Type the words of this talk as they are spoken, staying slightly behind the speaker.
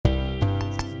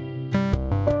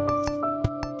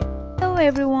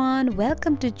everyone,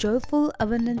 welcome to Joyful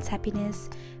Abundance Happiness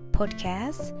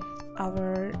podcast,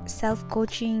 our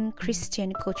self-coaching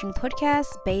Christian coaching podcast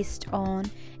based on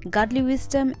godly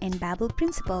wisdom and Bible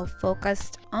principle,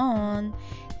 focused on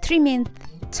three main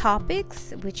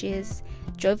topics, which is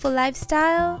joyful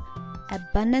lifestyle,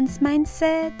 abundance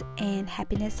mindset, and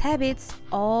happiness habits,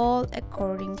 all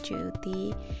according to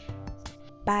the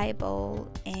Bible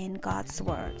and God's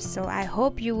word. So I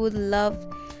hope you would love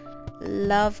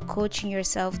coaching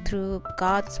yourself through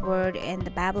God's word and the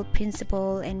Bible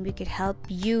principle, and we could help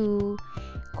you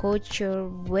coach your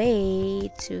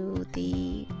way to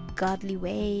the godly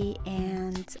way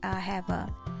and have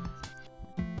a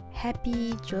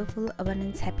happy, joyful,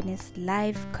 abundance, happiness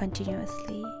life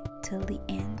continuously till the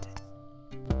end.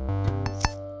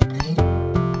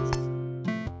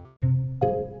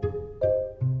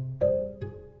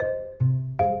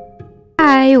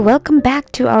 Hi, welcome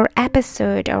back to our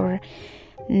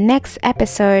next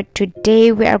episode.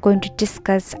 Today we are going to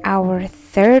discuss our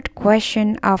third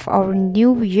question of our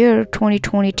new year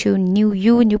 2022 new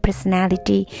you, new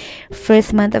personality,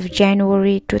 first month of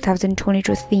January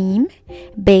 2022 theme,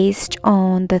 based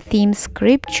on the theme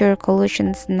scripture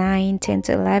Colossians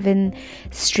 9:10-11.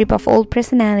 Strip off old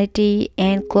personality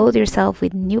and clothe yourself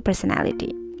with new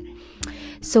personality.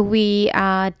 So we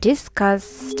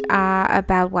discussed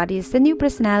about what is the new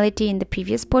personality in the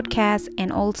previous podcast,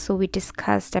 and also we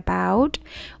discussed about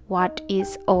what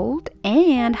is old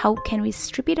and how can we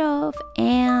strip it off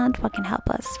and what can help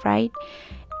us, right?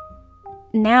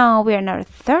 Now we're in our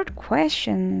third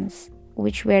questions,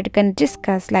 which we're going to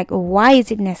discuss, like, why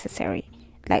is it necessary?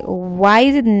 Like, why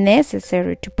is it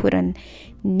necessary to put on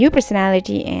new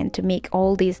personality and to make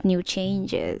all these new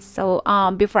changes? So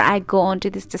before I go on to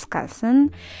this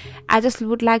discussion, I just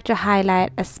would like to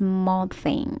highlight a small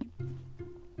thing.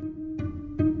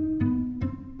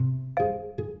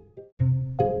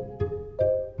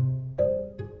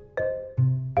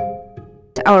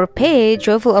 Our page,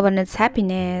 Joyful Abundance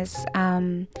Happiness,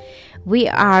 we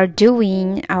are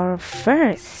doing our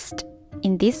first,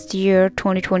 in this year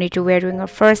 2022, we're doing our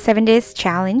first 7 days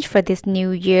challenge for this new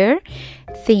year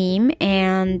theme,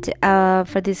 and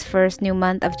for this first new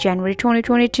month of January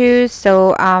 2022.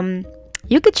 So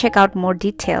you could check out more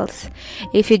details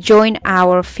if you join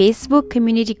our Facebook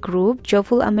community group,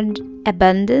 Joyful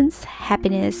Abundance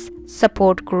Happiness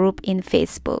Support Group in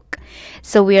Facebook.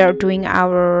 So we are doing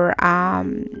our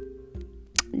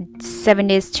 7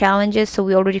 days challenges. So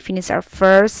we already finished our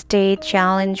first day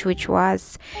challenge, which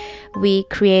was we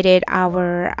created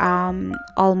our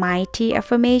almighty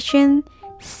affirmation.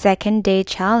 Second day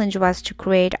challenge was to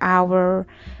create our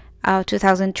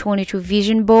 2022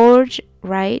 vision board,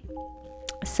 right?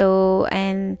 So,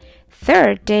 and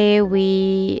third day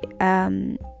we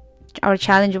our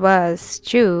challenge was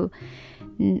to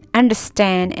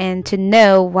understand and to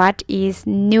know what is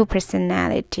new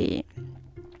personality.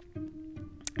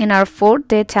 And our fourth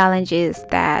day challenge is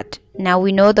that now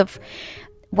we know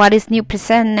what is new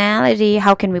personality,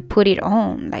 how can we put it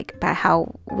on, like by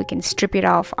how we can strip it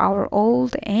off our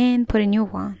old and put a new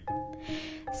one.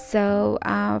 So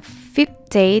fifth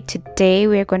day, today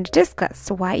we are going to discuss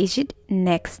why is it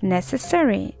next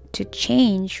necessary to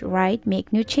change, right?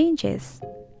 Make new changes.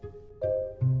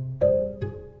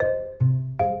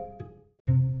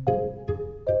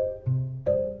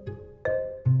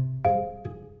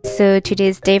 So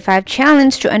today's day 5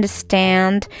 challenge to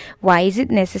understand why is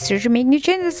it necessary to make new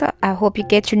changes. I hope you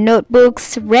get your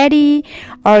notebooks ready,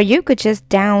 or you could just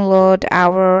download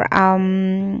our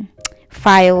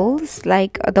files,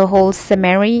 like the whole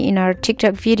summary in our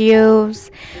TikTok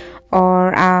videos,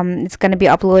 or it's gonna be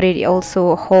uploaded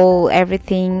also whole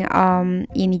everything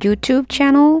in YouTube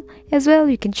channel as well.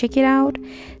 You can check it out.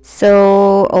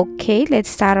 So okay, let's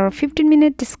start our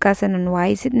 15-minute discussion on why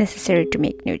is it necessary to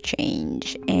make new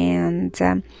change. And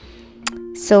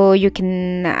so you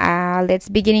can let's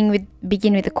begin with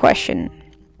the question.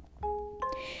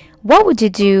 What would you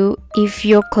do if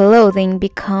your clothing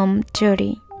become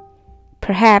dirty,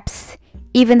 perhaps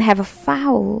even have a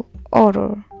foul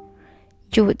odor?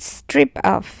 You would strip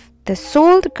off the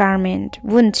soiled garment,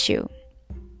 wouldn't you?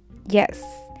 Yes,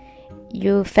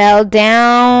 you fell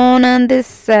down on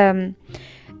this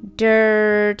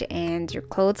dirt and your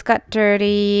clothes got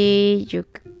dirty.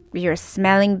 You're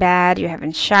smelling bad. You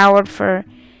haven't showered for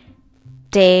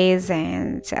days,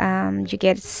 and you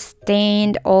get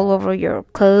stained all over your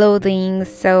clothing.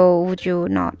 So would you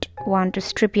not want to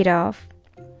strip it off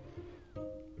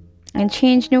and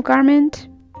change new garment?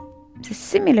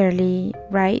 Similarly,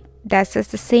 right? That's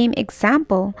just the same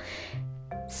example.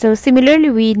 So similarly,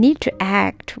 we need to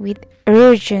act with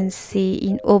urgency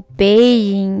in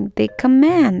obeying the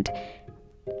command.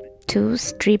 to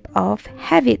strip off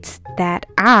habits that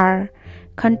are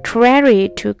contrary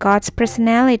to God's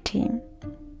personality.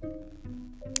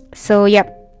 So,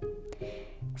 yep.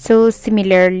 So,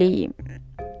 similarly,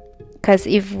 because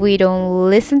if we don't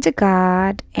listen to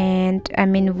God and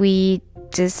we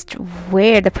just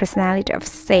wear the personality of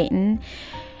Satan,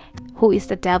 who is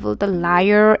the devil, the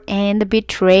liar, and the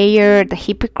betrayer, the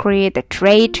hypocrite, the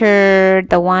traitor,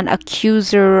 the one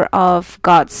accuser of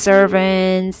God's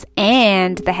servants,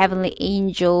 and the heavenly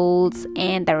angels,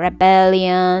 and the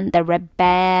rebellion, the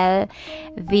rebel,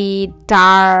 the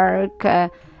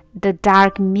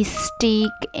dark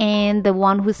mystic, and the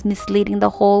one who's misleading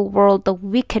the whole world, the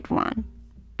wicked one.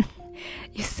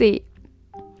 You see,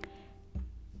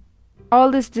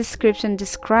 all this description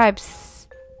describes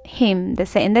him, the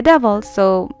Satan, the devil.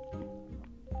 So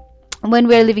when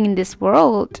we're living in this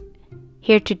world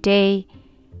here today,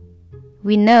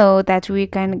 we know that we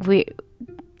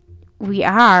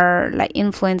are like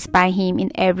influenced by him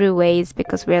in every ways,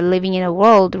 because we're living in a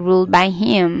world ruled by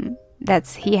him.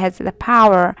 He has the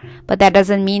power, but that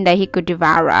doesn't mean that he could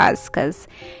devour us, because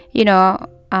we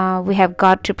have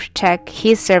God to protect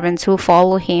his servants who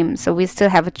follow him. So we still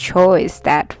have a choice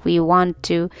that we want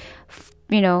to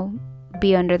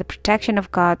be under the protection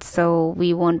of God, so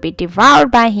we won't be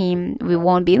devoured by him, we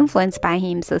won't be influenced by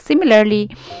him. So similarly,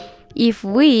 if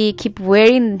we keep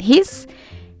wearing his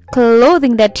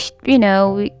clothing, that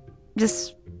we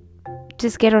just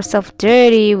get ourselves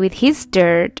dirty with his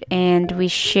dirt, and we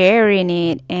share in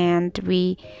it, and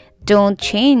we don't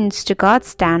change to God's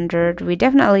standard, we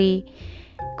definitely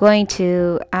going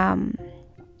to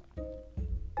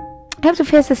have to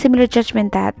face a similar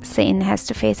judgment that Satan has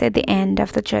to face at the end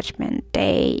of the judgment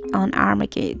day on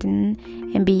Armageddon,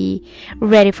 and be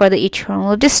ready for the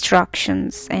eternal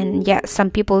destructions. And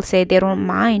some people say they don't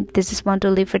mind, they just want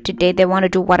to live for today, they want to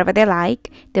do whatever they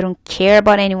like, they don't care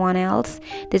about anyone else,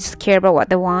 they just care about what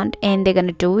they want, and they're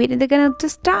gonna do it, and they're gonna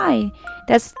just die.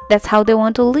 That's how they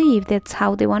want to live, that's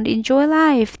how they want to enjoy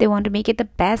life, they want to make it the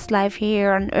best life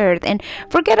here on earth and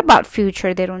forget about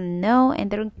future. They don't know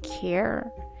and they don't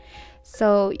care.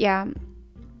 So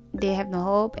they have no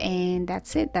hope, and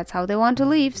that's it. That's how they want to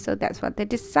live. So that's what they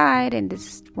decide, and they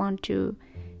just want to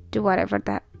do whatever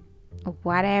they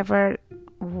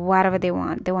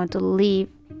want. They want to live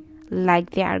like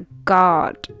they are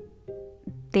God.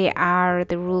 They are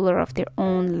the ruler of their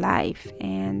own life,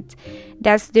 and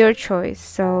that's their choice.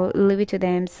 So leave it to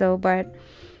them. So, but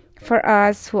for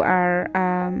us who are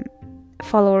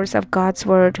followers of God's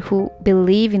word, who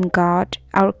believe in God,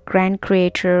 our grand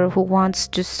creator, who wants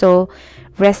to sow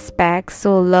respect,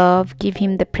 sow love, give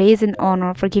him the praise and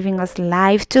honor for giving us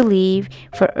life to live,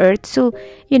 for earth to,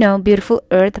 beautiful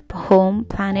earth home,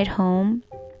 planet home,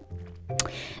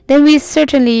 then we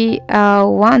certainly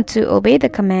want to obey the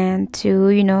command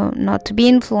to, not to be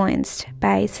influenced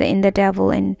by Satan, the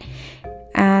devil, and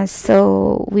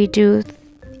so we do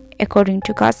according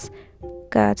to God's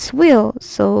will.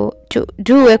 So to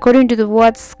do according to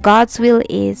what God's will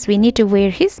is, we need to wear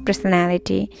his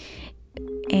personality,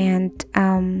 and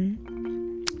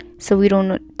so we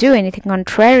don't do anything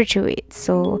contrary to it.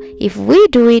 So if we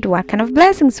do it, what kind of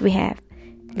blessings we have?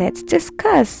 Let's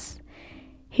discuss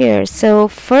here. So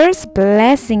first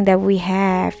blessing that we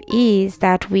have is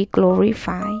that we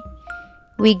glorify.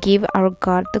 We give our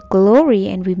God the glory,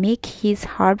 and we make his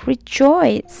heart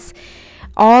rejoice.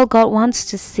 All God wants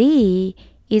to see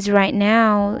is right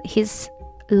now his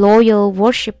loyal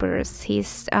worshippers,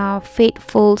 his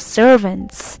faithful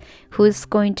servants, who is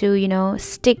going to,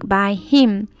 stick by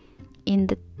him in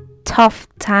the tough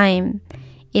time,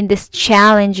 in this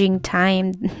challenging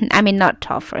time. Not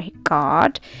tough for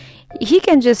God. He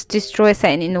can just destroy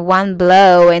Satan in one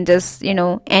blow and just,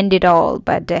 end it all.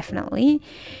 But definitely,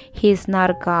 he's not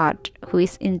a God who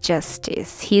is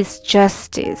injustice. He's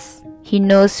justice. He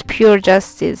knows pure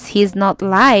justice. He's not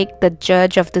like the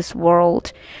judge of this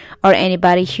world or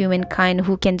anybody, humankind,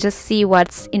 who can just see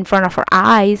what's in front of our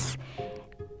eyes.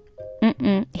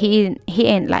 He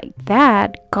ain't like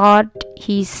that. God,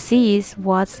 he sees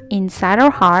what's inside our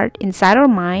heart, inside our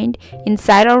mind,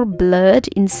 inside our blood,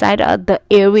 inside the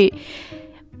air we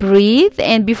breathe,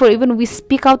 and before even we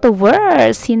speak out the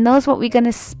words, he knows what we're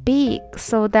gonna speak.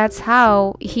 So that's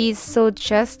how he's so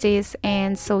justice,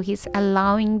 and so he's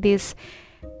allowing this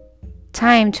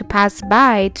time to pass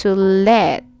by to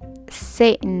let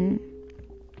Satan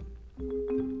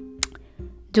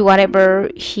do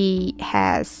whatever he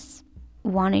has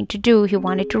wanting to do. He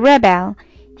wanted to rebel.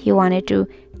 He wanted to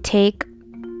take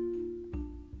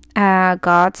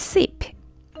God's seat,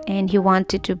 and he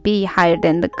wanted to be higher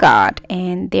than the God.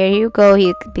 And there you go,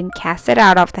 he's been casted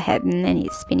out of the heaven, and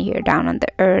he's been here down on the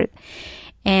earth.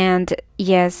 And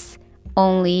yes,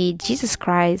 only Jesus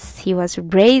Christ, he was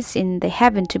raised in the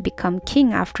heaven to become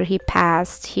king after he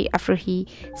passed, after he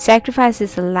sacrificed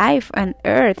his life on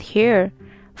earth here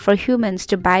for humans,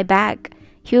 to buy back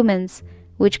humans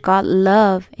which God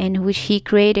loved and which he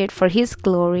created for his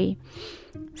glory.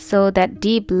 So that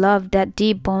deep love, that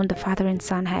deep bond the Father and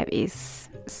Son have is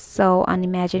so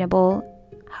unimaginable.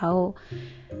 How,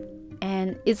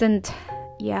 and isn't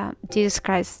Jesus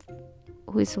Christ,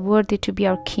 who is worthy to be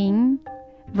our king,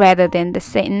 rather than the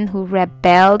Satan who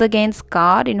rebelled against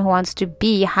God and who wants to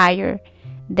be higher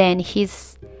than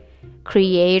his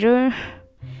creator.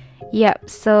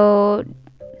 So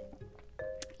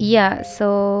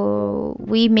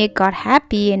we make God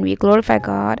happy and we glorify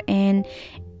God, and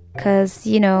because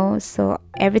so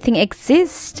everything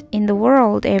exists in the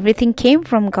world, everything came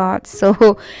from God.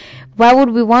 So why would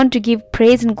we want to give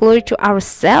praise and glory to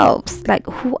ourselves? Like,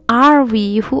 who are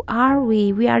we?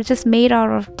 We are just made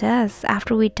out of dust.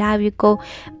 After we die, we go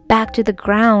back to the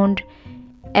ground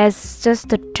as just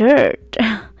the dirt.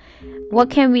 What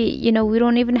can we, we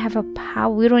don't even have a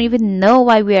power. We don't even know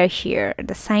why we are here.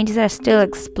 The scientists are still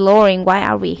exploring, why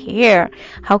are we here?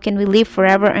 How can we live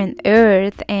forever on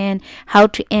earth? And how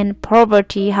to end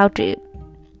poverty, how to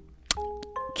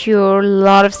cure a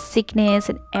lot of sickness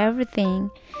and everything.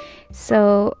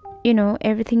 So,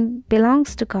 everything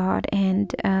belongs to God,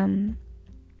 and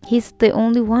he's the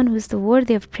only one who is the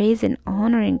worthy of praise and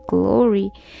honor and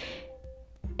glory.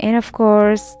 And of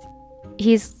course,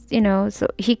 he's so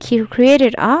he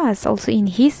created us also in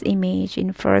his image.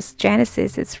 In first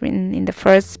Genesis, it's written in the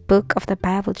first book of the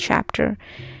Bible chapter,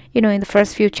 in the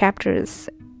first few chapters,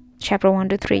 chapter 1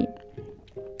 to 3,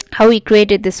 how he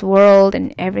created this world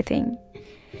and everything.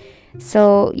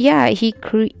 So he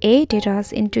created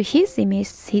us into his image,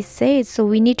 he said. So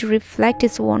we need to reflect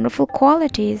his wonderful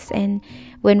qualities, and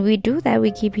when we do that,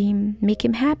 we make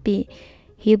him happy.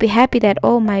 He'll be happy that,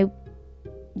 oh, my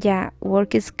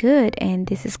work is good, and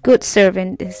this is good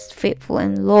servant, is faithful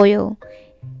and loyal,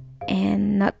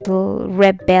 and not the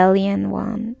rebellion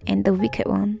one and the wicked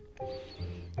one.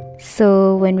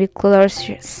 So when we clothe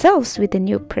ourselves with a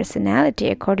new personality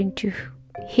according to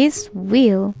his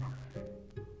will,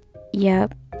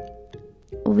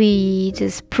 we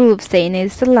just prove Satan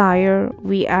is a liar.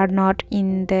 We are not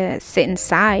in the Satan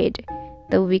side,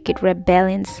 the wicked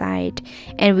rebellion side,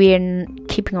 and we are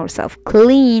keeping ourselves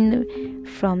clean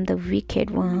from the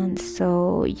wicked one.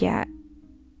 So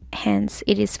hence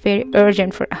it is very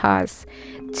urgent for us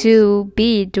to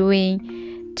make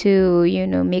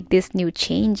these new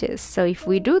changes. So if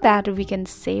we do that, we can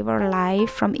save our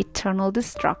life from eternal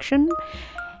destruction.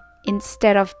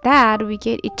 Instead of that, we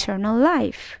get eternal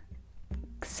life.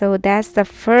 So that's the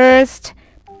first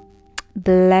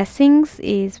blessings,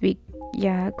 is we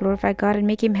glorify God and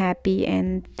make him happy,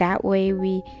 and that way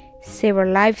we save our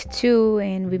life too,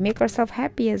 and we make ourselves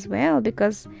happy as well,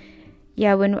 because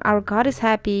when our God is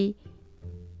happy,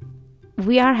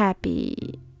 we are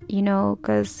happy,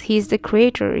 because he's the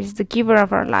creator, he's the giver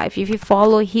of our life. If we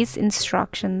follow his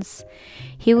instructions,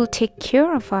 he will take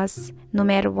care of us no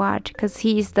matter what, because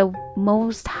he is the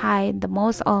most high, the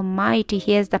most almighty.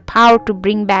 He has the power to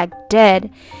bring back dead,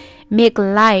 make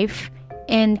life,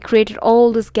 and created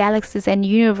all these galaxies and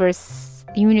universes.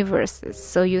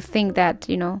 So you think that,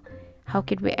 how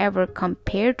could we ever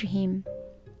compare to him?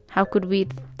 How could we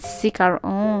seek our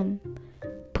own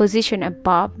position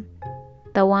above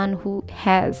the one who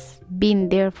has been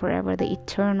there forever, the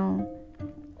eternal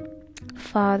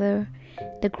Father,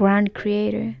 the grand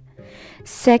creator?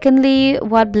 Secondly,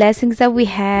 what blessings that we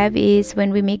have is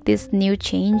when we make these new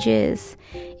changes,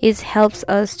 it helps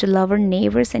us to love our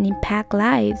neighbors and impact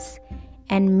lives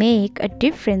and make a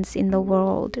difference in the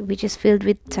world, which is filled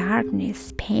with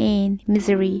darkness, pain,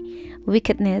 misery,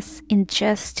 wickedness,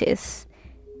 injustice,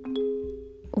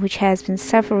 which has been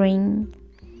suffering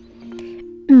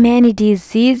many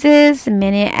diseases,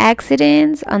 many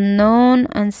accidents, unknown,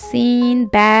 unseen,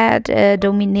 bad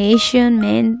domination,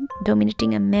 men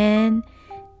dominating a man,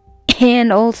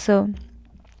 and also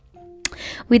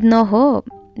with no hope.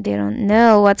 They don't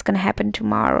know what's going to happen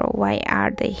tomorrow. Why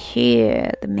are they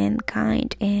here, the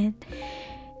mankind? And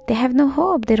they have no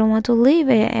hope. They don't want to live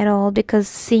at all, because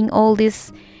seeing all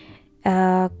this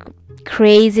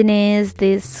craziness,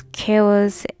 this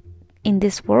chaos in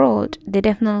this world, they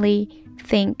definitely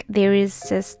think they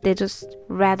just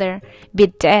rather be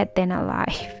dead than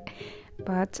alive.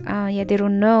 But they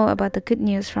don't know about the good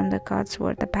news from the God's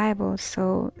word, the Bible.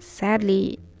 So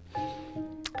sadly,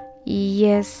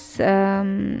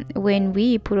 when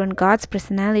we put on God's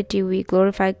personality, we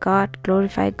glorify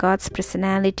God's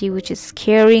personality, which is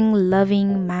caring,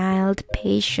 loving, mild,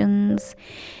 patience,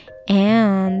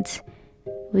 and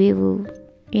we will,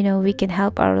 we can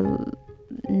help our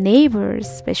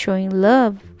neighbors by showing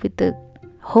love with the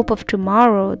hope of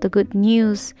tomorrow, the good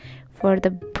news for the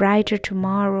brighter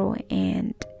tomorrow.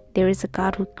 And there is a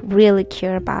God who really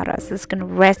cares about us, who's going to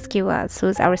rescue us,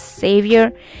 who's our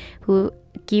Savior, who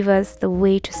give us the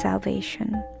way to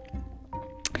salvation.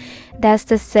 That's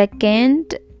the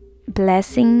second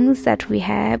blessings that we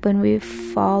have when we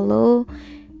follow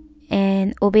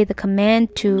and obey the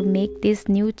command to make these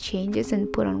new changes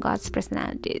and put on God's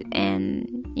personality.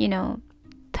 And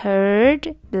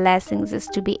third blessings is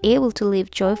to be able to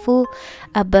live joyful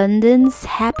abundance,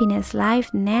 happiness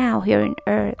life now here on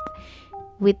earth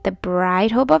with the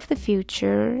bright hope of the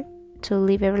future, to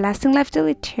live everlasting life till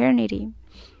eternity.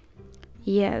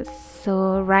 Yes,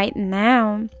 so right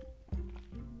now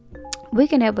we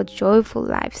can have a joyful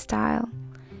lifestyle,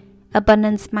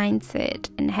 abundance mindset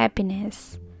and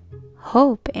happiness,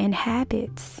 hope and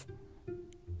habits,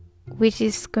 which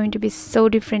is going to be so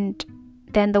different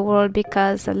than the world,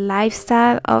 because the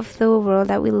lifestyle of the world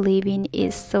that we live in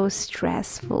is so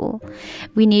stressful.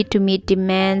 We need to meet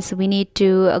demands, we need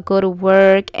to go to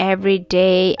work every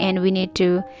day, and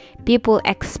people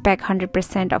expect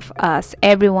 100% of us,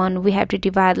 everyone. We have to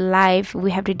divide life,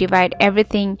 we have to divide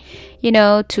everything,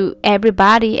 to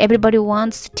everybody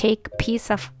wants to take a piece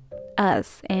of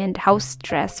us. And how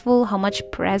stressful, how much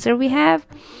pressure we have.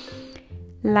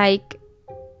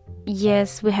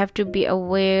 Yes, we have to be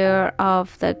aware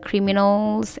of the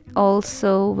criminals.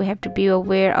 Also, we have to be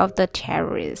aware of the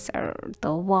terrorists, or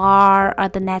the war, or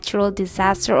the natural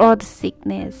disaster, or the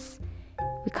sickness.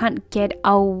 We can't get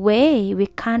away. We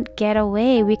can't get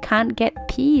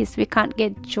peace. We can't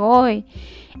get joy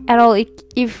at all.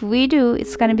 If we do,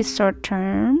 it's going to be short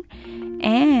term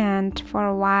and for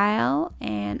a while.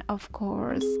 And of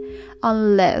course,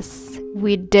 unless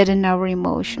we deaden our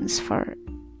emotions for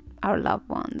our loved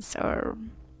ones or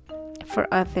for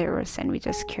others, and we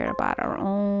just care about our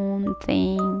own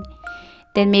thing,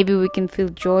 then maybe we can feel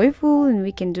joyful and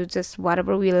we can do just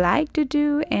whatever we like to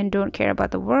do and don't care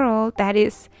about the world. That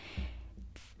is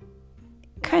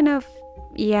kind of,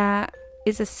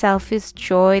 it's a selfish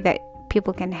joy that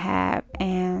people can have.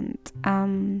 And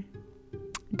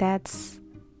that's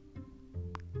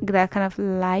that kind of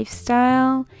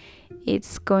lifestyle.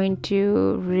 It's going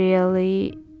to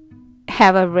really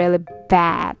have a really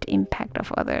bad impact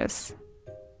of others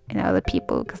and other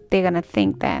people, because they're gonna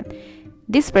think that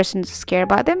this person just care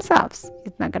about themselves.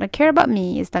 It's not gonna care about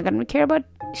me. It's not gonna care about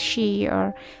she,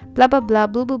 or blah blah blah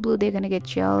blah blah blah. They're gonna get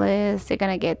jealous. They're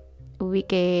gonna get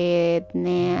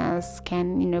wickedness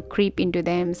can creep into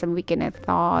them. Some wicked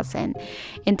thoughts and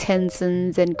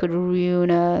intentions, and could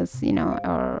ruin us.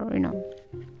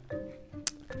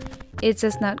 It's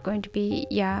just not going to be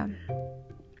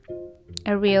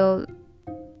a real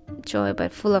joy,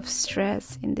 but full of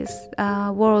stress in this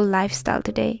world lifestyle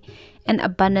today. And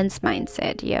abundance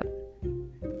mindset.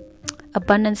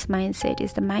 Abundance mindset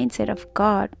is the mindset of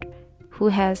God, who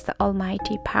has the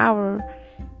almighty power.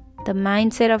 The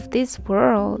mindset of this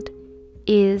world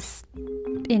is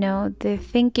the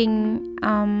thinking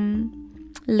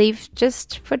live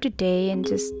just for today, and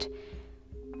just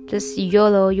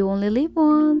YOLO. You only live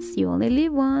once. You're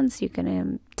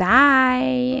gonna die,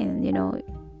 and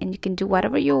and you can do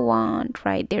whatever you want,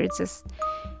 right? There's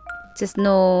just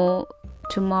no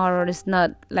tomorrow. It's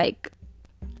not like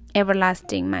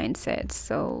everlasting mindset.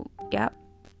 So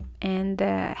and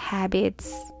the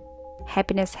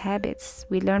happiness habits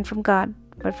we learn from God,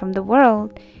 but from the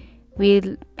world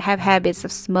we have habits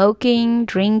of smoking,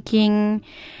 drinking,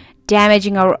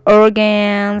 damaging our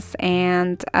organs,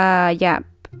 and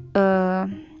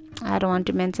I don't want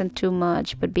to mention too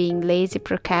much, but being lazy,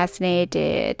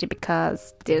 procrastinated,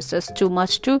 because there's just too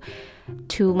much to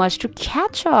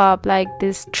catch up, like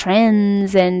these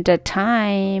trends and the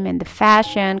time and the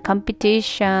fashion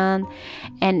competition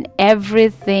and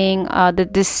everything, the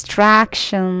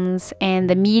distractions and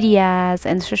the medias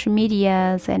and social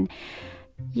medias, and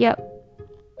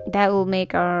that will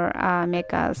make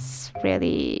us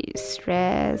really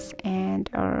stress, and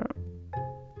our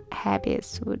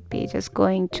habits would be just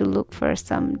going to look for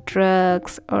some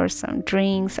drugs or some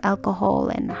drinks, alcohol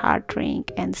and hard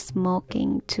drink and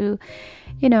smoking to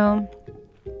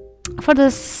for the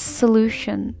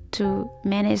solution to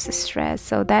manage the stress.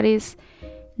 So that is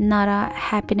not a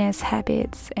happiness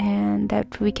habits and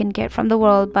that we can get from the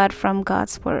world, but from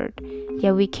God's word.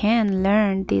 We can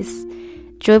learn this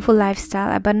joyful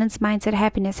lifestyle, abundance mindset,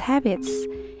 happiness habits,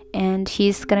 and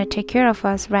He's gonna take care of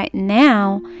us right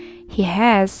now. He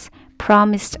has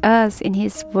promised us in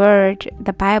His word,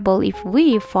 the Bible, if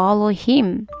we follow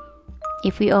Him.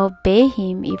 if we obey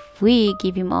him, if we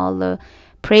give him all the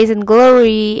praise and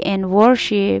glory and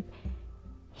worship,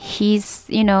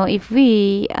 if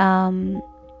we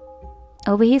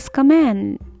obey his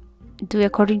command, do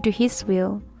according to his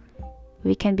will,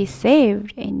 we can be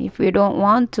saved. And if we don't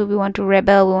want to, we want to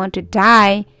rebel, we want to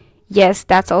die, yes,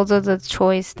 that's also the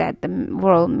choice that the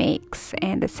world makes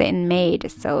and the Satan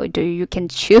made. So you can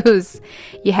choose.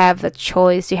 You have a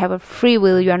choice, you have a free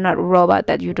will. You are not a robot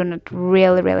that you do not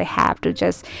really have to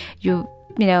just you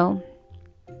don't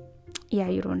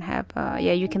have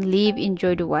you can live,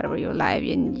 enjoy, do whatever you like,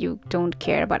 and you don't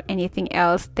care about anything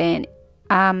else. Then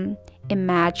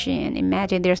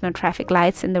imagine there's no traffic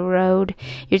lights in the road,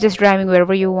 you're just driving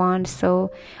wherever you want.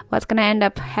 So what's gonna end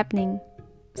up happening?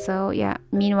 So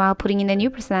meanwhile, putting in the new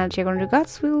personality according to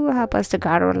God's will help us to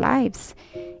guard our lives.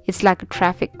 It's like a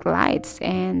traffic lights,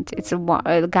 and it's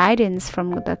a guidance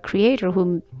from the Creator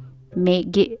who's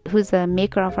the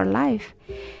maker of our life.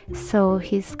 So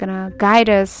he's gonna guide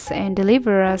us and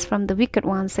deliver us from the wicked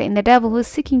ones and the devil who's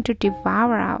seeking to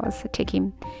devour us.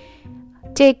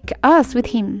 Take us with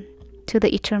him to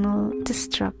the eternal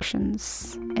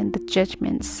destructions and the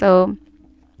judgments. So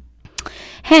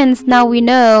hence, now we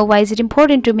know why is it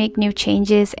important to make new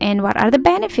changes and what are the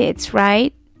benefits,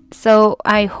 right? So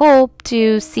I hope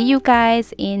to see you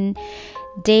guys in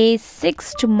day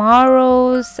 6,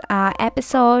 tomorrow's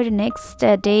episode, next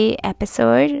day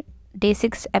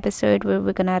 6 episode, where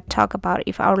we're gonna talk about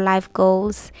if our life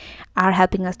goals are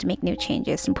helping us to make new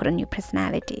changes and put a new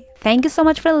personality. Thank you so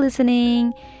much for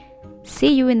listening.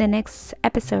 See you in the next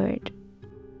episode.